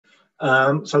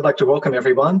So I'd like to welcome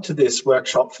everyone to this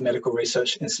workshop for Medical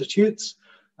Research Institutes.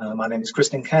 My name is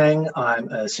Kristan Kang. I'm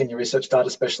a Senior Research Data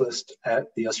Specialist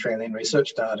at the Australian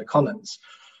Research Data Commons.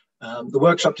 The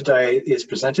workshop today is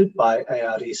presented by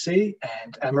ARDC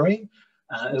and AMRI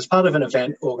as part of an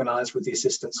event organised with the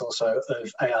assistance also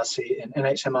of ARC and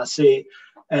NHMRC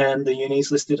and the unis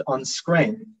listed on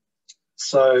screen.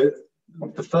 So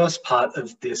the first part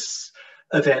of this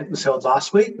event was held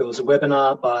last week. There was a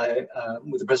webinar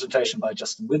with a presentation by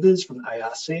Justin Withers from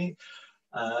ARC,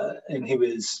 and he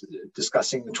was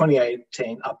discussing the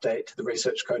 2018 update to the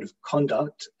Research Code of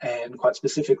Conduct and quite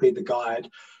specifically the guide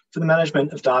for the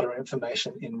management of data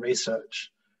information in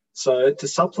research. So to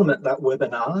supplement that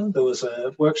webinar, there was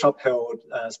a workshop held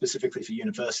specifically for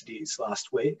universities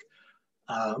last week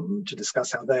to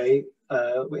discuss how they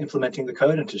were implementing the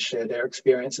code and to share their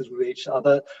experiences with each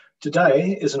other.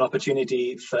 Today is an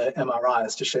opportunity for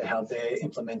MRIs to share how they're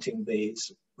implementing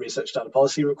these research data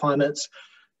policy requirements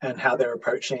and how they're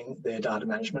approaching their data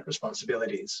management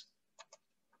responsibilities.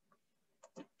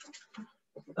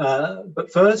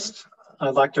 But first,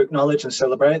 I'd like to acknowledge and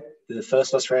celebrate the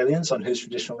first Australians on whose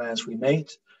traditional lands we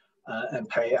meet and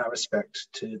pay our respect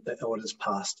to the elders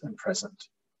past and present.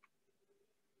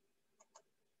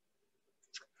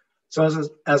 So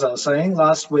as I was saying,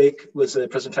 last week was a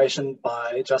presentation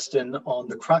by Justin on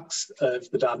the crux of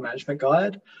the data management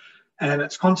guide and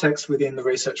its context within the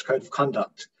Research Code of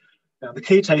Conduct. Now, the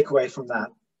key takeaway from that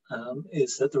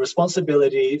is that the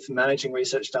responsibility for managing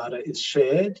research data is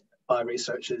shared by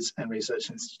researchers and research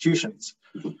institutions.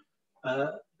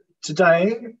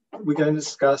 Today, we're going to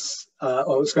discuss,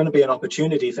 or it's going to be an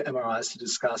opportunity for MRIs to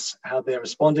discuss how they're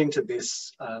responding to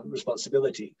this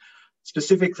responsibility.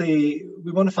 Specifically,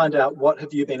 we want to find out what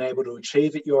have you been able to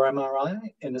achieve at your MRI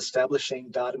in establishing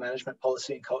data management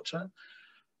policy and culture,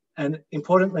 and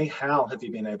importantly, how have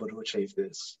you been able to achieve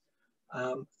this?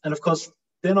 And of course,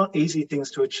 they're not easy things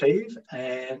to achieve,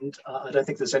 and I don't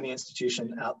think there's any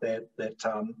institution out there that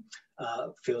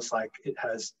feels like it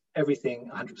has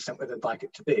everything 100% where they'd like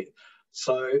it to be.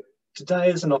 So today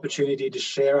is an opportunity to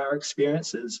share our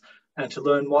experiences and to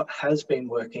learn what has been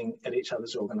working at each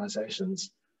other's organisations.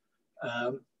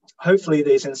 Hopefully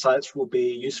these insights will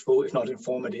be useful, if not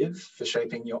informative, for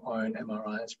shaping your own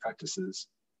MRI's practices.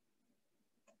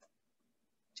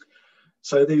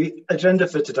 So the agenda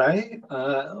for today,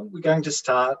 we're going to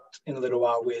start in a little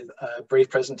while with a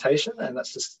brief presentation, and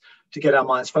that's just to get our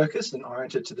minds focused and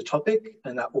oriented to the topic,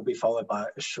 and that will be followed by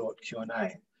a short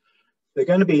Q&A. There are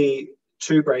going to be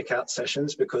 2 breakout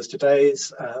sessions because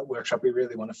today's workshop, we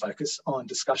really want to focus on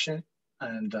discussion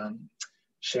and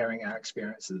sharing our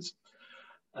experiences.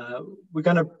 We're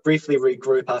going to briefly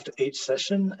regroup after each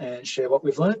session and share what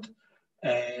we've learned.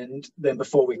 And then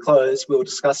before we close, we'll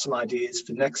discuss some ideas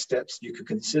for next steps you could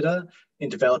consider in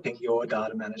developing your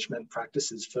data management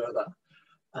practices further.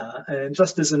 And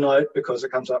just as a note, because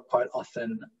it comes up quite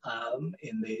often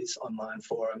in these online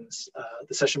forums,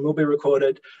 the session will be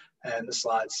recorded and the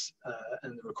slides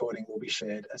and the recording will be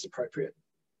shared as appropriate.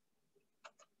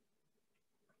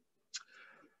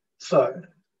 So,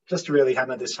 just to really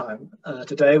hammer this home,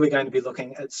 today we're going to be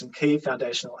looking at some key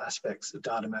foundational aspects of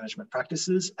data management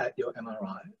practices at your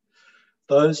MRI.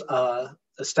 Those are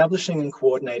establishing and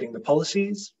coordinating the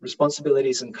policies,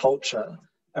 responsibilities and culture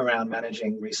around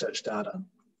managing research data.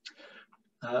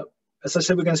 As I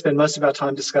said, we're going to spend most of our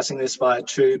time discussing this via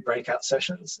 2 breakout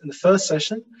sessions. In the first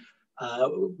session,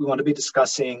 we want to be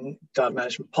discussing data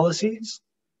management policies,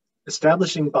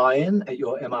 establishing buy-in at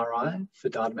your MRI for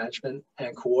data management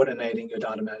and coordinating your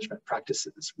data management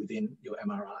practices within your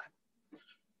MRI.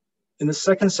 In the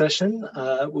second session,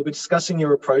 we'll be discussing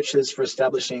your approaches for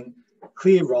establishing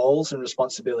clear roles and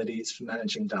responsibilities for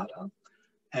managing data,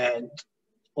 and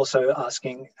also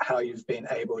asking how you've been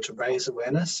able to raise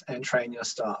awareness and train your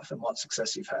staff and what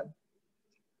success you've had.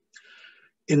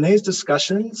 In these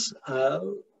discussions,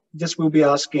 yes, we'll be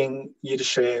asking you to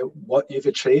share what you've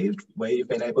achieved, where you've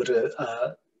been able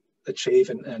to achieve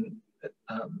and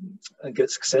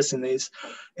get success in these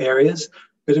areas.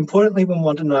 But importantly, we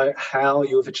want to know how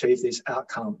you have achieved these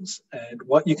outcomes and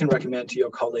what you can recommend to your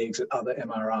colleagues at other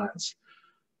MRIs.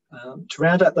 To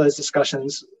round out those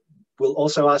discussions, we'll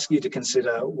also ask you to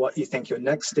consider what you think your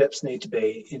next steps need to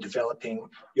be in developing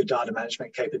your data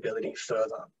management capability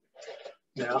further.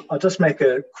 Now, I'll just make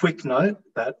a quick note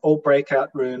that all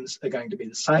breakout rooms are going to be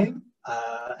the same,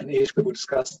 and each group will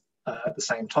discuss the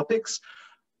same topics.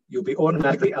 You'll be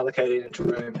automatically allocated into a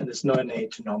room, and there's no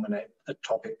need to nominate a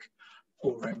topic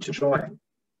or room to join.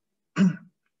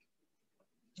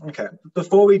 Okay,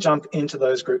 before we jump into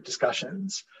those group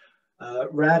discussions,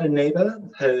 Rad.Aniba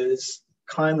has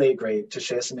kindly agreed to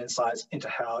share some insights into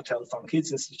how Telethon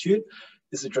Kids Institute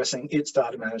is addressing its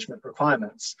data management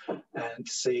requirements and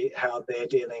to see how they're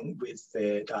dealing with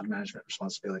their data management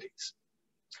responsibilities.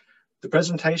 The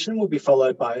presentation will be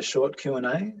followed by a short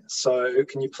Q&A. So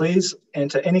can you please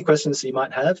enter any questions that you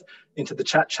might have into the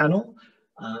chat channel.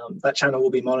 That channel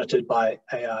will be monitored by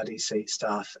ARDC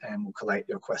staff and will collate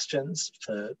your questions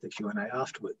for the Q&A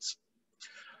afterwards.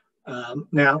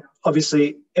 Now,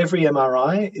 obviously, every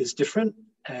MRI is different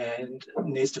and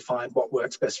needs to find what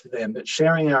works best for them, but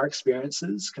sharing our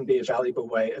experiences can be a valuable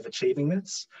way of achieving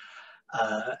this.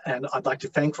 And I'd like to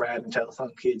thank Rad and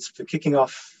Telethon Kids for kicking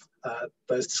off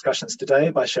those discussions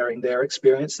today by sharing their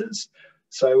experiences.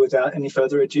 So without any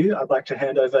further ado, I'd like to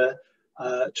hand over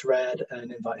to Rad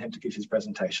and invite him to give his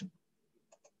presentation.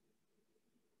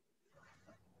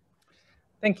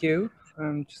 Thank you.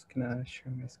 I'm just gonna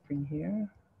share my screen here.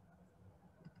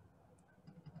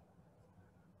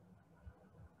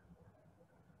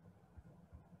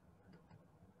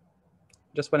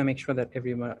 Just want to make sure that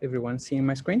everyone's seeing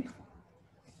my screen.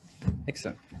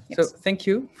 Excellent. Yes. So thank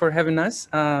you for having us.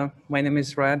 My name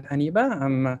is Rad.Aniba.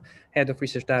 I'm Head of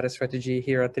Research Data Strategy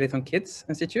here at Telethon Kids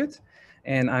Institute.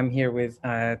 And I'm here with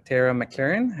Tara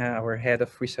McLaren, our Head of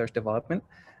Research Development.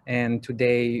 And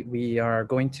today we are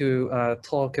going to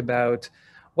talk about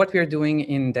what we are doing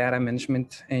in data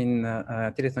management in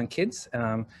Telethon Kids,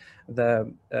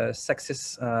 the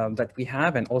success that we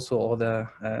have, and also all the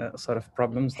sort of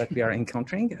problems that we are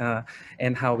encountering,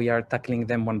 and how we are tackling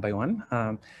them one by one.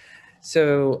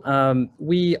 So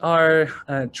we are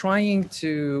trying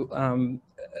to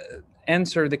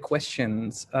answer the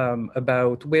questions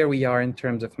about where we are in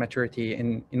terms of maturity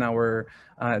in our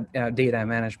data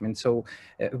management. So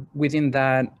within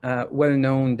that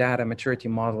well-known data maturity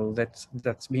model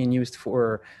that's being used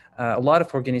for a lot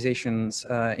of organizations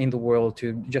in the world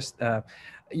to just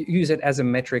use it as a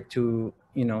metric to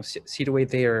situate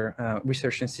their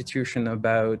research institution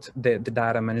about the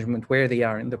data management, where they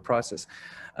are in the process.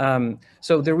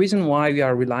 So the reason why we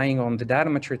are relying on the data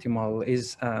maturity model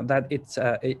is that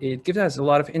it gives us a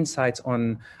lot of insights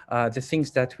on the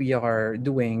things that we are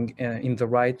doing in the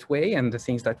right way and the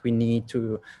things that we need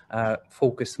to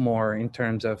focus more in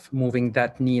terms of moving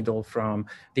that needle from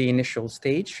the initial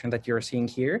stage that you're seeing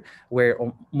here, where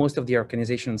most of the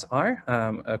organizations are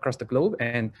across the globe,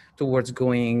 and towards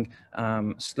going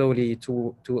slowly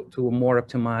to a more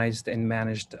optimized and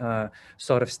managed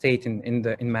sort of state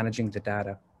in managing the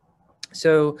data.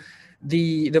 So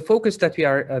the focus that we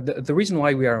are, the reason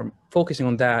why we are focusing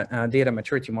on that data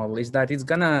maturity model is that it's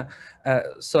gonna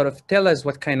sort of tell us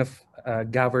what kind of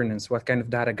governance, what kind of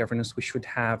data governance we should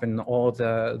have, and all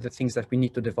the things that we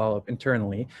need to develop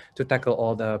internally to tackle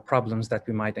all the problems that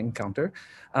we might encounter.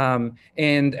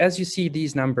 And as you see,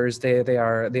 these numbers, they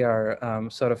are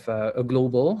sort of a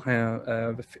global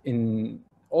in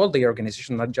all the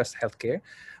organizations, not just healthcare.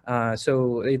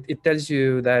 So it tells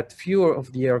you that fewer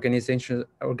of the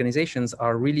organizations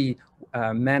are really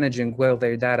managing well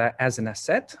their data as an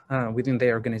asset within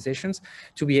their organizations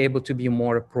to be able to be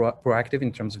more proactive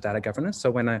in terms of data governance.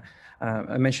 So when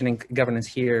I'm mentioning governance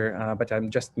here, but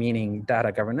I'm just meaning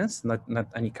data governance, not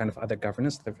any kind of other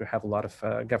governance. We have a lot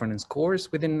of governance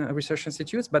cores within research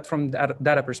institutes, but from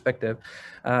data perspective,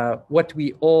 what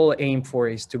we all aim for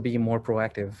is to be more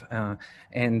proactive,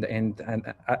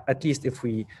 and at least if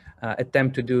we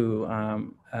attempt to do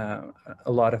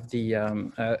a lot of the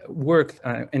work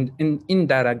in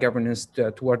data governance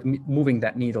toward moving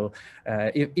that needle.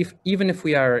 Even if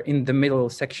we are in the middle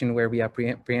section where we are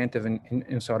preemptive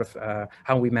in sort of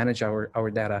how we manage our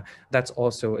data, that's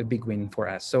also a big win for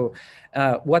us. So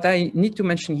what I need to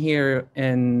mention here,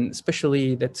 and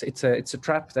especially that it's a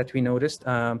trap that we noticed,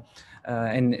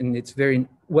 and it's very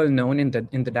well known in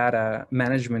the data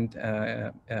management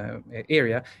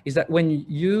area, is that when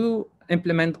you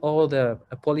implement all the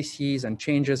policies and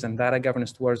changes and data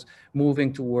governance towards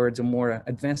moving towards a more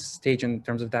advanced stage in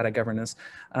terms of data governance,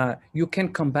 you can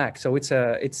come back. So it's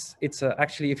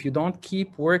actually, if you don't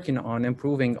keep working on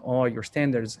improving all your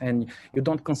standards and you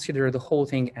don't consider the whole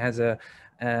thing as a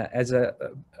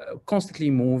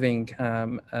constantly moving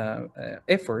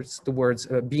efforts towards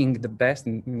being the best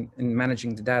in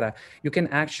managing the data, you can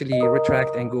actually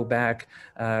retract and go back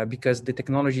because the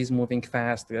technology is moving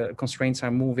fast, constraints are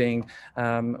moving,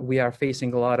 we are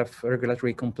facing a lot of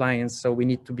regulatory compliance, so we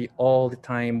need to be all the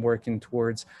time working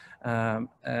towards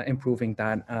improving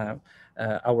that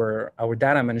our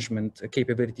data management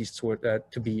capabilities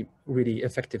to be really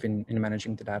effective in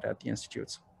managing the data at the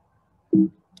institutes.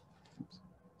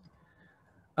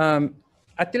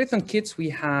 At Telethon Kids, we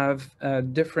have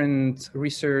different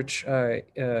research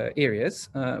areas,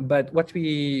 but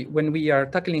when we are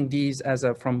tackling these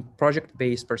from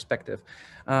project-based perspective,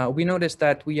 we notice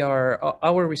that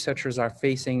our researchers are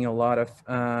facing a lot of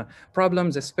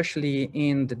problems, especially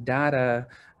in the data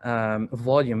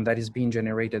volume that is being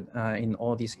generated in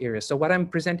all these areas. So what I'm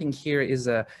presenting here is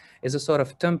a sort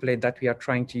of template that we are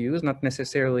trying to use, not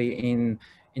necessarily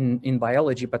in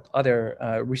biology, but other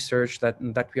research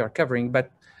that we are covering.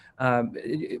 But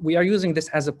we are using this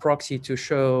as a proxy to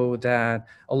show that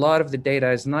a lot of the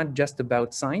data is not just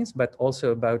about science, but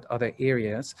also about other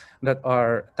areas that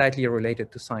are tightly related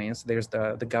to science. There's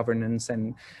the governance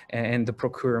and the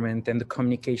procurement and the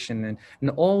communication, and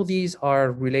all these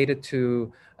are related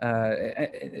to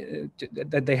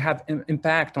that they have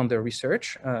impact on the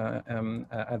research,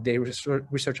 the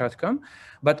research outcome.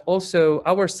 But also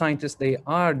our scientists, they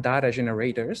are data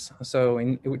generators. So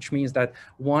which means that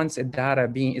once a data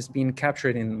is being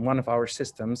captured in one of our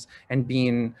systems and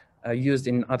being used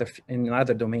in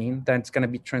other domain, that's going to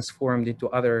be transformed into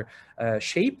other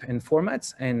shape and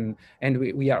formats, and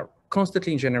we are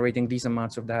constantly generating these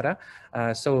amounts of data.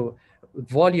 So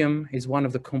volume is one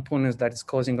of the components that is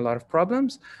causing a lot of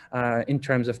problems in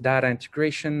terms of data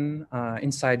integration,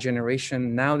 insight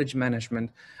generation, knowledge management,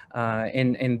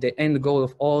 and the end goal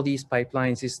of all these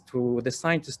pipelines is to the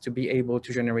scientists to be able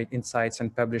to generate insights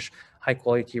and publish high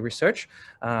quality research.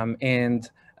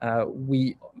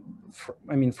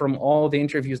 From all the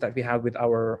interviews that we have with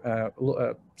our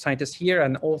scientists here,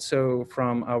 and also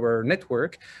from our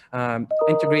network,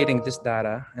 integrating this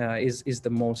data is the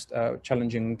most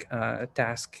challenging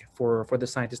task for the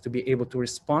scientists to be able to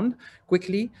respond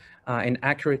quickly and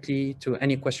accurately to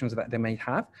any questions that they might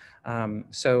have.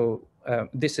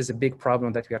 This is a big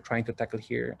problem that we are trying to tackle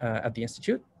here at the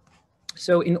Institute.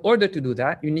 So in order to do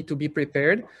that, you need to be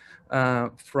prepared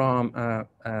from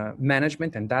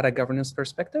management and data governance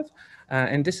perspective.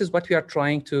 And this is what we are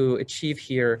trying to achieve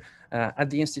here at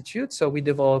the Institute. So we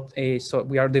are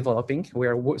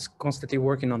constantly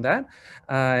working on that,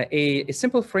 a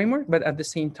simple framework, but at the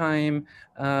same time,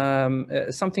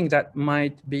 something that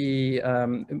might be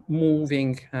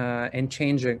moving and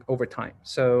changing over time.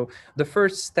 So the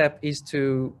first step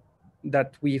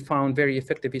that we found very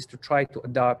effective is to try to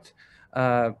adopt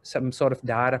some sort of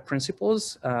data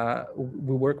principles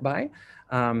we work by.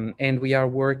 And we are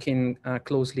working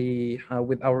closely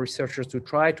with our researchers to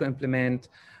try to implement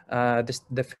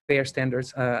the FAIR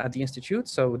standards at the Institute.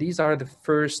 So these are the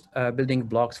first building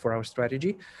blocks for our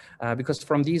strategy, because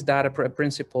from these data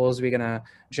principles, we're gonna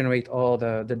generate all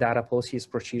the data policies,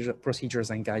 procedures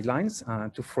and guidelines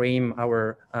to frame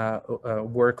our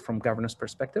work from governance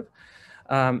perspective.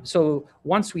 So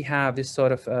once we have this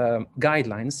sort of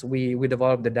guidelines, we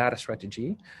develop the data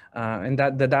strategy, and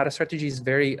that the data strategy is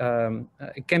very,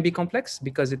 it can be complex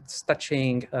because it's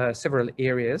touching several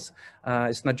areas.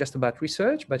 It's not just about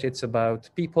research, but it's about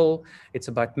people, it's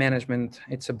about management,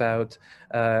 it's about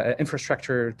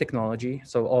infrastructure technology.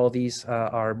 So all these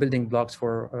are building blocks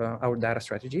for our data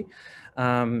strategy.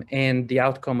 And the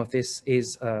outcome of this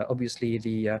is obviously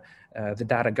the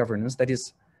data governance that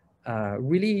is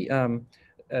really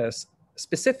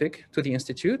specific to the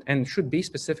Institute and should be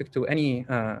specific to any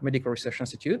medical research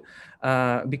institute,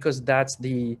 because that's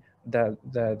the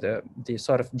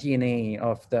sort of DNA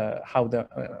of how the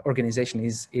organization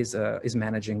is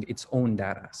managing its own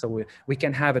data. So we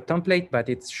can have a template, but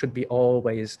it should be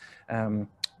always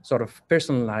sort of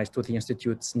personalized to the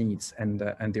Institute's needs and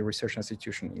the research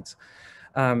institution needs.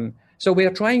 So we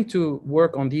are trying to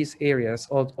work on these areas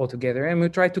all together, and we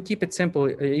try to keep it simple,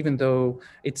 even though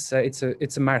it's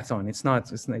a marathon. It's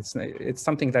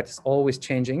something that is always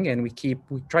changing, and we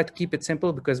try to keep it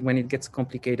simple, because when it gets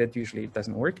complicated, usually it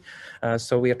doesn't work.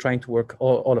 So we are trying to work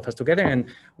all of us together. And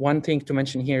one thing to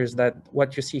mention here is that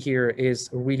what you see here is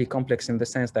really complex in the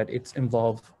sense that it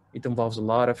involves a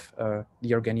lot of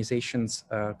the organization's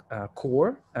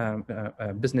core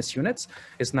business units.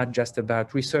 It's not just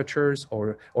about researchers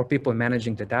or people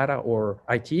managing the data or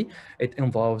IT. It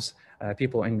involves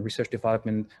people in research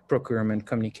development, procurement,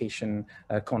 communication,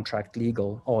 contract,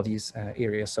 legal, all these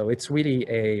areas. So it's really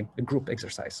a group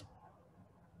exercise.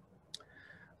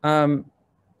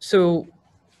 So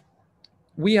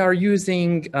we are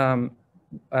using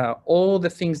all the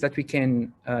things that we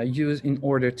can use in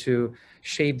order to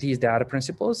shape these data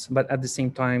principles, but at the same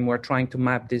time, we're trying to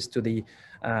map this to the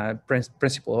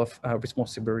principle of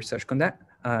responsible research conduct.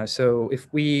 So if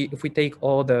we take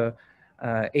all the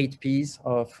 8 Ps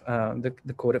of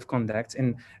the code of conduct,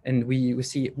 and we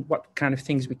see what kind of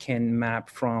things we can map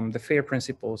from the FAIR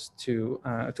principles to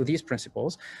these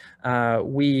principles.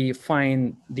 We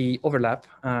find the overlap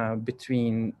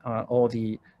between all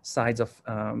the sides of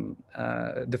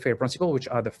the FAIR principle, which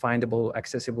are the findable,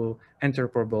 accessible,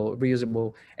 interoperable,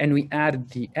 reusable, and we add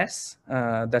the S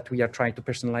that we are trying to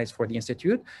personalize for the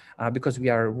Institute because we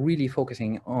are really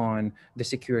focusing on the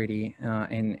security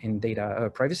and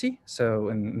data privacy. So,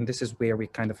 and this is where we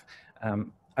kind of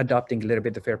adopting a little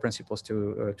bit the FAIR principles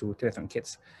to Telethon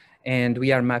Kids. And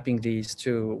we are mapping these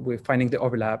to, we're finding the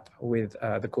overlap with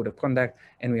the code of conduct,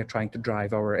 and we are trying to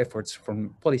drive our efforts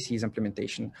from policies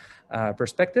implementation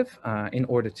perspective in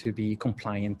order to be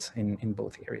compliant in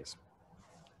both areas.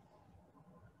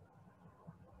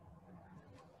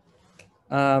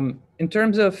 In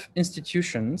terms of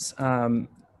institutions,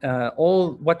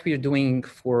 all what we are doing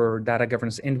for data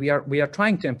governance, and we are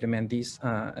trying to implement these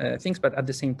things, but at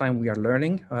the same time we are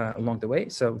learning along the way.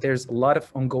 So there's a lot of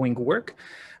ongoing work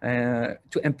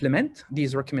to implement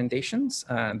these recommendations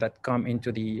that come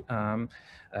into the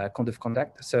code of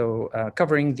conduct. So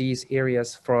covering these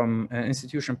areas from an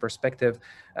institution perspective,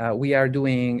 we are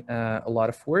doing a lot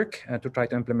of work to try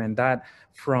to implement that,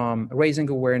 from raising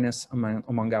awareness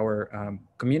among our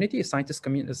community,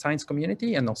 science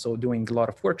community, and also doing a lot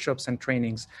of workshops and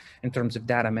trainings in terms of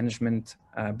data management,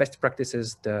 best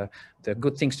practices, the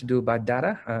good things to do about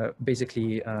data,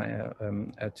 basically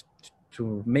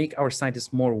to make our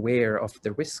scientists more aware of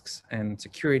the risks and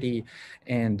security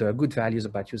and good values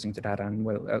about using the data, and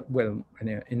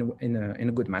in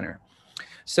a good manner.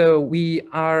 So we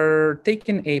are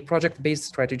taking a project-based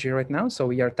strategy right now. So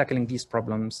we are tackling these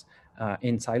problems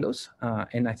in silos.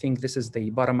 And I think this is the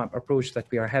bottom-up approach that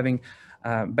we are having,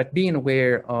 but being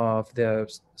aware of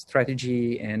the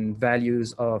strategy and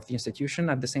values of the institution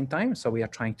at the same time. So we are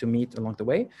trying to meet along the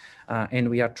way, and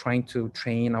we are trying to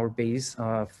train our base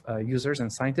of users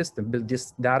and scientists to build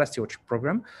this data stewardship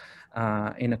program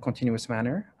in a continuous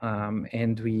manner.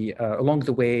 And we, along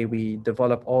the way, we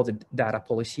develop all the data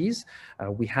policies.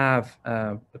 We have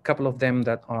a couple of them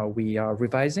that we are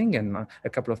revising, and a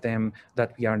couple of them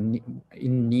that we are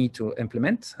in need to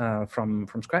implement from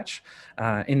scratch.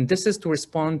 And this is to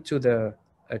respond to the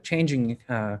changing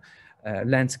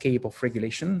landscape of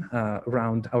regulation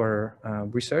around our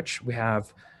research. We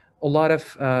have a lot of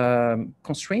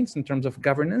constraints in terms of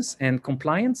governance and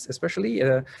compliance, especially.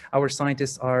 Our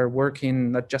scientists are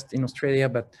working not just in Australia,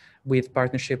 but with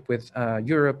partnership with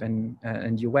Europe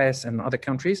and US and other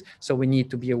countries. So we need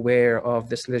to be aware of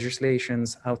this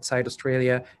legislations outside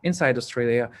Australia, inside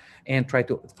Australia, and try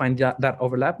to find that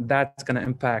overlap. That's going to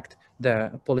impact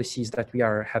the policies that we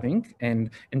are having, and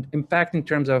impact in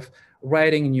terms of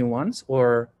writing new ones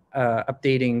or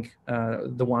updating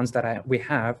the ones that we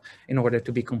have in order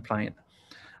to be compliant.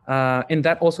 And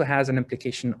that also has an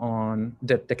implication on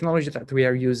the technology that we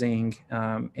are using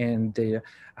and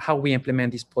how we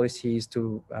implement these policies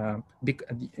to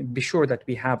be sure that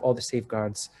we have all the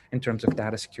safeguards in terms of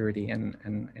data security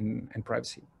and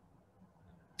privacy.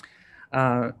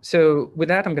 So with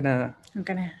that, I'm gonna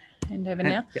hand over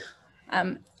now.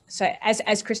 Yeah. So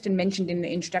as Kristan mentioned in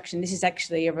the introduction, this is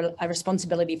actually a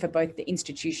responsibility for both the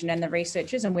institution and the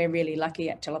researchers, and we're really lucky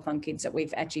at Telethon Kids that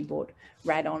we've actually brought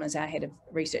Rad on as our head of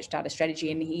research data strategy,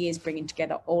 and he is bringing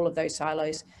together all of those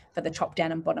silos for the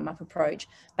top-down and bottom-up approach.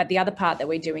 But the other part that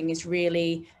we're doing is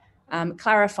really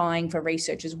clarifying for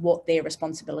researchers what their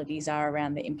responsibilities are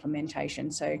around the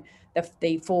implementation. So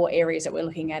the 4 areas that we're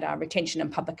looking at are retention and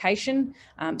publication.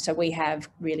 So we have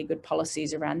really good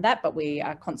policies around that, but we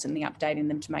are constantly updating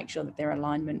them to make sure that they're in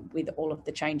alignment with all of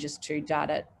the changes to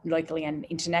data locally and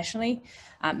internationally.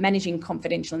 Managing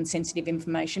confidential and sensitive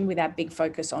information with our big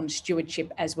focus on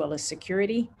stewardship as well as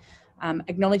security.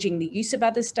 Acknowledging the use of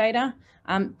others' data.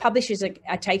 Publishers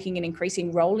are taking an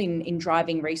increasing role in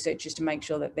driving researchers to make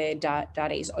sure that their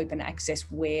data is open access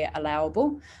where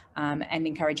allowable, and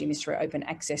encouraging this through open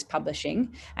access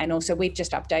publishing. And also we've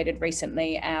just updated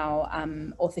recently our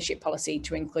authorship policy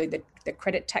to include the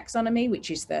credit taxonomy,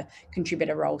 which is the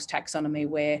contributor roles taxonomy,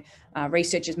 where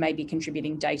researchers may be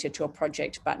contributing data to a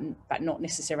project, but not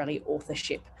necessarily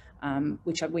authorship.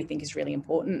 Which we think is really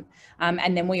important.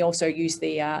 And then we also use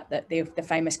the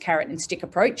famous carrot and stick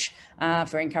approach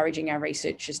for encouraging our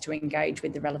researchers to engage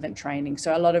with the relevant training.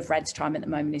 So a lot of Rad's time at the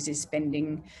moment is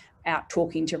spending out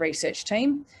talking to research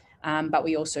team, but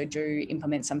we also do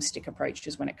implement some stick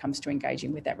approaches when it comes to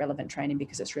engaging with that relevant training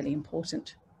because it's really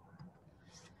important.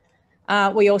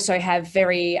 We also have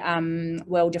very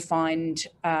well-defined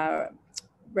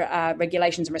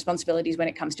regulations and responsibilities when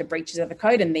it comes to breaches of the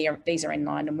code, and these are in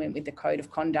line with the code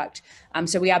of conduct.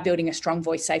 So we are building a strong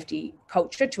voice safety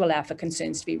culture to allow for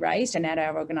concerns to be raised, and at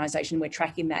our organisation we're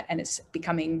tracking that, and it's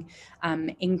becoming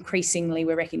increasingly,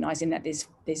 we're recognising that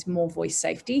there's more voice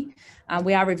safety.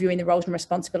 We are reviewing the roles and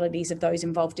responsibilities of those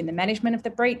involved in the management of the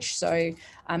breach. So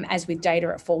as with data,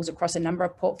 it falls across a number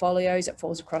of portfolios. It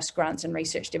falls across grants and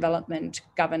research development,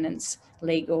 governance,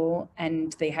 legal,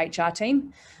 and the HR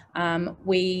team.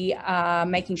 We are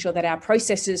making sure that our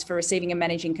processes for receiving and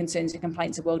managing concerns and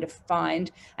complaints are well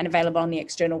defined and available on the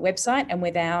external website. And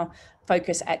with our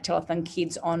focus at Telethon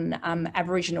Kids on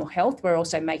Aboriginal health, we're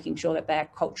also making sure that they're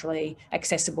culturally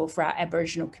accessible for our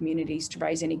Aboriginal communities to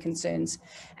raise any concerns.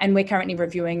 And we're currently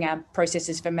reviewing our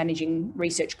processes for managing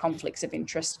research conflicts of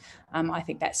interest. I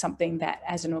think that's something that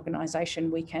as an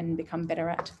organisation we can become better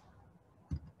at.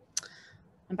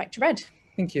 And back to Rad.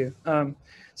 Thank you.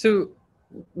 So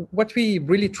what we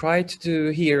really try to do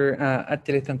here at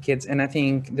Telethon Kids, and I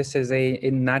think this is a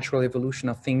natural evolution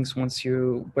of things once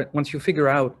you figure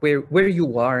out where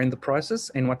you are in the process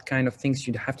and what kind of things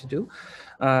you have to do.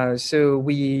 So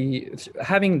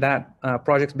having that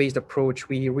project-based approach,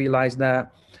 we realized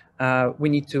that we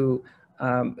need to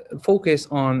focus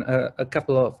on a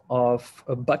couple of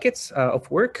buckets of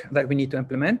work that we need to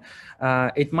implement.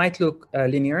 It might look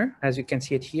linear, as you can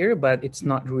see it here, but it's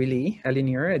not really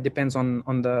linear. It depends on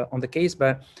the case.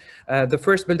 But the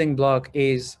first building block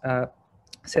is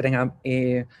setting up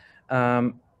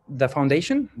the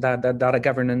foundation, the data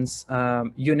governance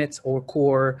units or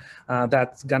core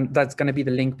that's gonna be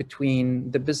the link between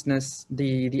the business,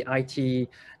 the IT,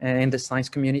 and the science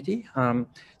community.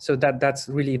 So that's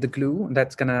really the glue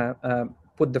that's gonna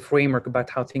put the framework about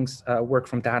how things work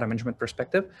from data management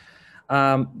perspective.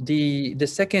 The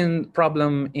second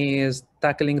problem is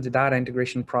tackling the data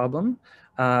integration problem.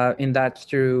 And that's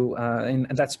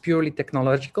purely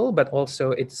technological, but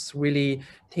also it's really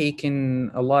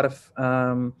taken a lot of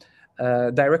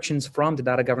directions from the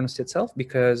data governance itself,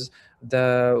 because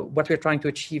what we're trying to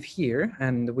achieve here,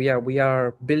 and we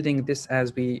are building this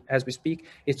as we speak,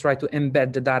 is try to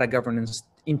embed the data governance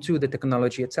into the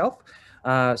technology itself,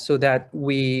 so that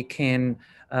we can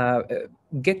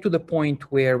get to the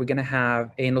point where we're going to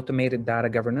have an automated data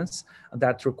governance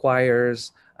that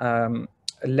requires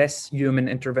less human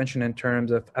intervention in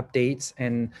terms of updates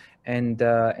and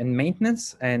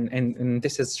maintenance, and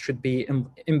this should be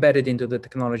embedded into the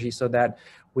technology so that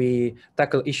we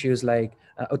tackle issues like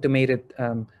automated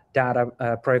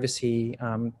data privacy,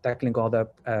 tackling all the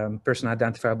personal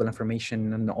identifiable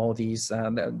information and all these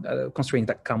constraints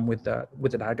that come with the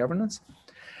data governance.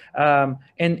 And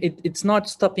it's not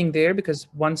stopping there, because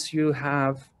once you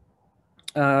have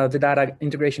the data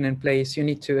integration in place, you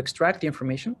need to extract the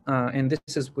information, and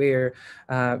this is where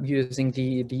using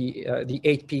the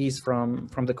 8 Ps from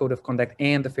the Code of Conduct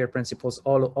and the FAIR principles,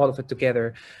 all of it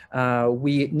together,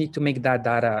 we need to make that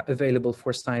data available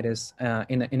for scientists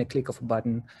in a click of a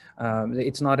button.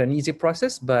 It's not an easy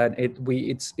process, but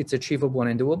it's achievable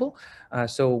and doable.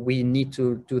 So we need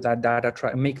to do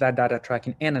that make that data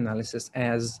tracking and analysis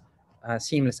as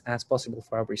seamless as possible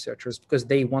for our researchers, because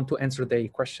they want to answer their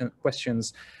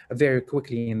questions very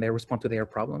quickly and they respond to their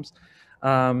problems.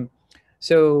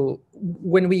 So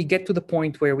when we get to the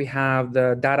point where we have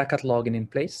the data cataloging in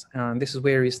place, this is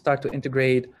where we start to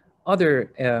integrate other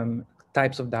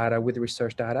types of data with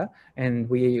research data, and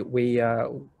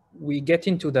we get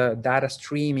into the data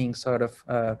streaming sort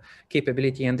of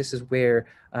capability, and this is where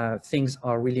things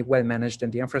are really well managed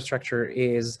and the infrastructure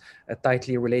is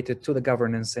tightly related to the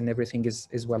governance and everything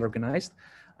is well organized.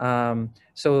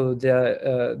 So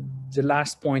the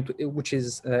last point, which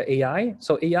is AI.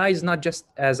 So AI is not just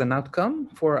as an outcome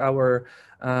for our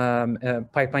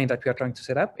pipeline that we are trying to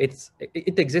set up. It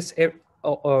exists in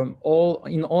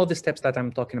all the steps that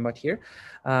I'm talking about here,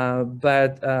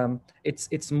 but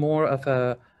it's more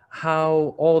of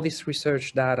how all this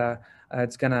research data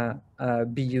it's gonna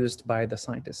be used by the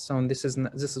scientists. So this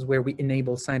is where we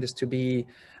enable scientists to be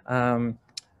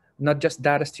not just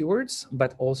data stewards,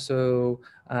 but also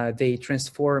they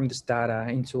transform this data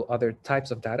into other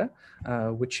types of data,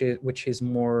 which is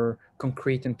more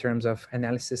concrete in terms of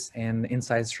analysis and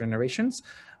insights generations.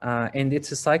 And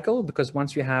it's a cycle, because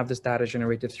once you have this data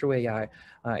generated through AI,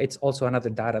 it's also another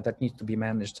data that needs to be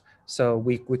managed. So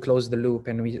we close the loop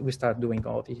and we start doing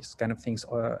all these kind of things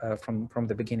from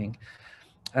the beginning.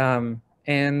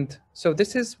 And so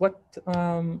this is what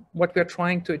we're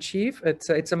trying to achieve.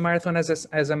 It's a marathon,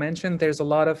 as I mentioned. There's a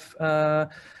lot of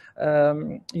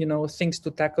things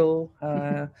to tackle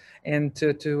and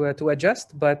to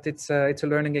adjust, but it's a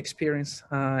learning experience,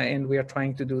 and we are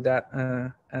trying to do that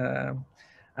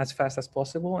as fast as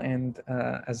possible and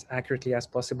as accurately as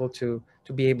possible to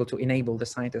be able to enable the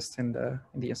scientists in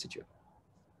the institute.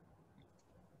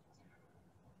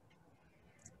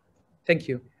 Thank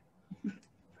you. Thank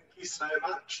you so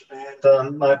much.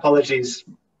 And my apologies,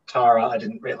 Tara, I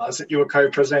didn't realize that you were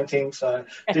co-presenting, so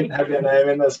didn't have your name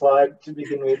in the slide to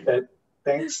begin with, but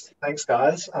thanks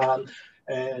guys.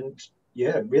 And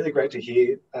yeah, really great to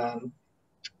hear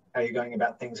how you're going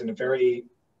about things in a very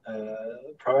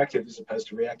proactive as opposed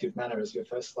to reactive manner, as your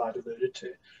first slide alluded to.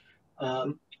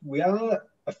 We are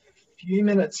a few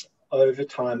minutes over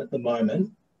time at the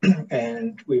moment,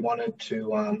 and we wanted to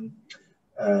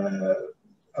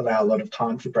allow a lot of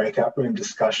time for breakout room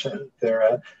discussion. There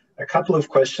are a couple of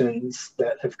questions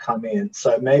that have come in,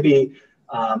 so maybe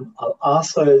I'll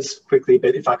ask those quickly,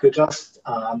 but if I could just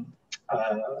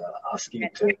ask you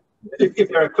to, if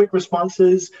there are quick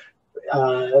responses,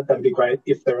 that'd be great.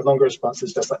 If there are longer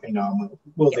responses, just let me know and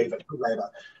we'll leave it for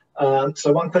later.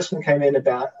 So one question came in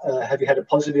about, have you had a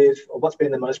positive, or what's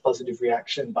been the most positive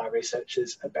reaction by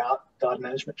researchers about data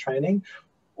management training,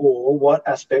 or what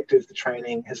aspect of the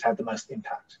training has had the most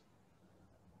impact?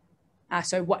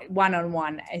 So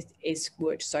one-on-one is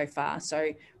worked so far. So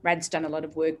Rad's done a lot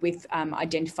of work. We've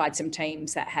identified some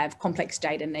teams that have complex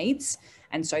data needs.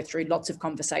 And so through lots of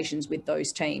conversations with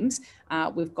those teams,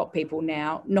 we've got people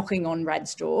now knocking on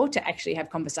Rad's door to actually have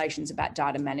conversations about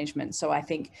data management. So I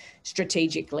think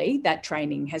strategically that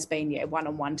training has been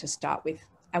one-on-one to start with.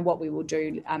 And what we will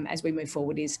do as we move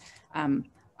forward is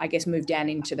I guess, move down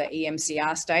into the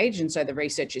EMCR stage. And so the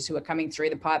researchers who are coming through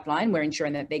the pipeline, we're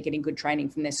ensuring that they're getting good training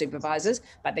from their supervisors,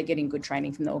 but they're getting good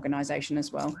training from the organisation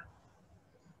as well.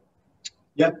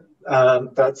 Yep,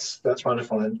 that's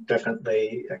wonderful, and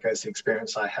definitely echoes the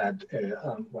experience I had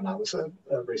when I was a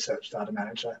research data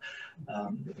manager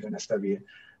at NSW.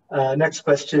 Next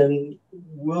question,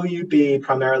 will you be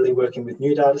primarily working with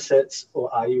new data sets,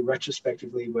 or are you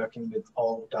retrospectively working with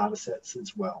old data sets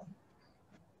as well?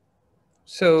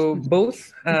 So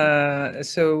both.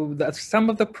 So some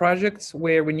of the projects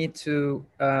where we need to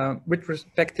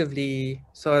retrospectively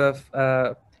sort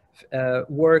of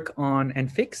work on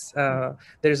and fix.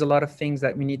 There's a lot of things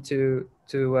that we need to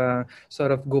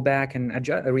sort of go back and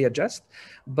readjust.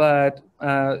 But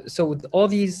so with all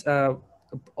these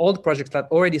all the projects that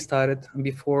already started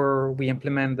before we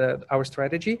implement our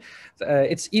strategy,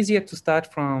 it's easier to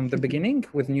start from the beginning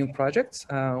with new projects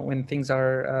when things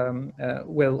are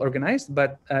well organized,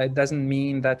 but it doesn't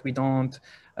mean that we don't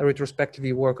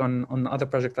retrospectively work on other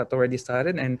projects that already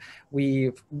started. And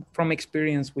from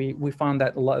experience, we found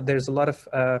that there's a lot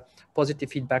of positive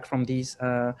feedback from these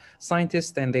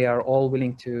scientists, and they are all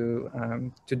willing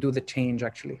to do the change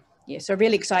actually. Yeah, so a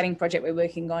really exciting project we're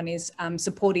working on is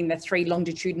supporting the 3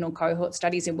 longitudinal cohort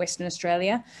studies in Western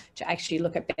Australia to actually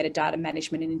look at better data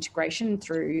management and integration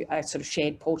through a sort of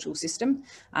shared portal system.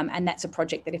 And that's a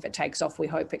project that if it takes off, we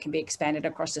hope it can be expanded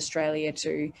across Australia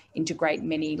to integrate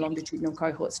many longitudinal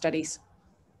cohort studies.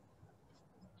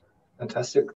 Fantastic.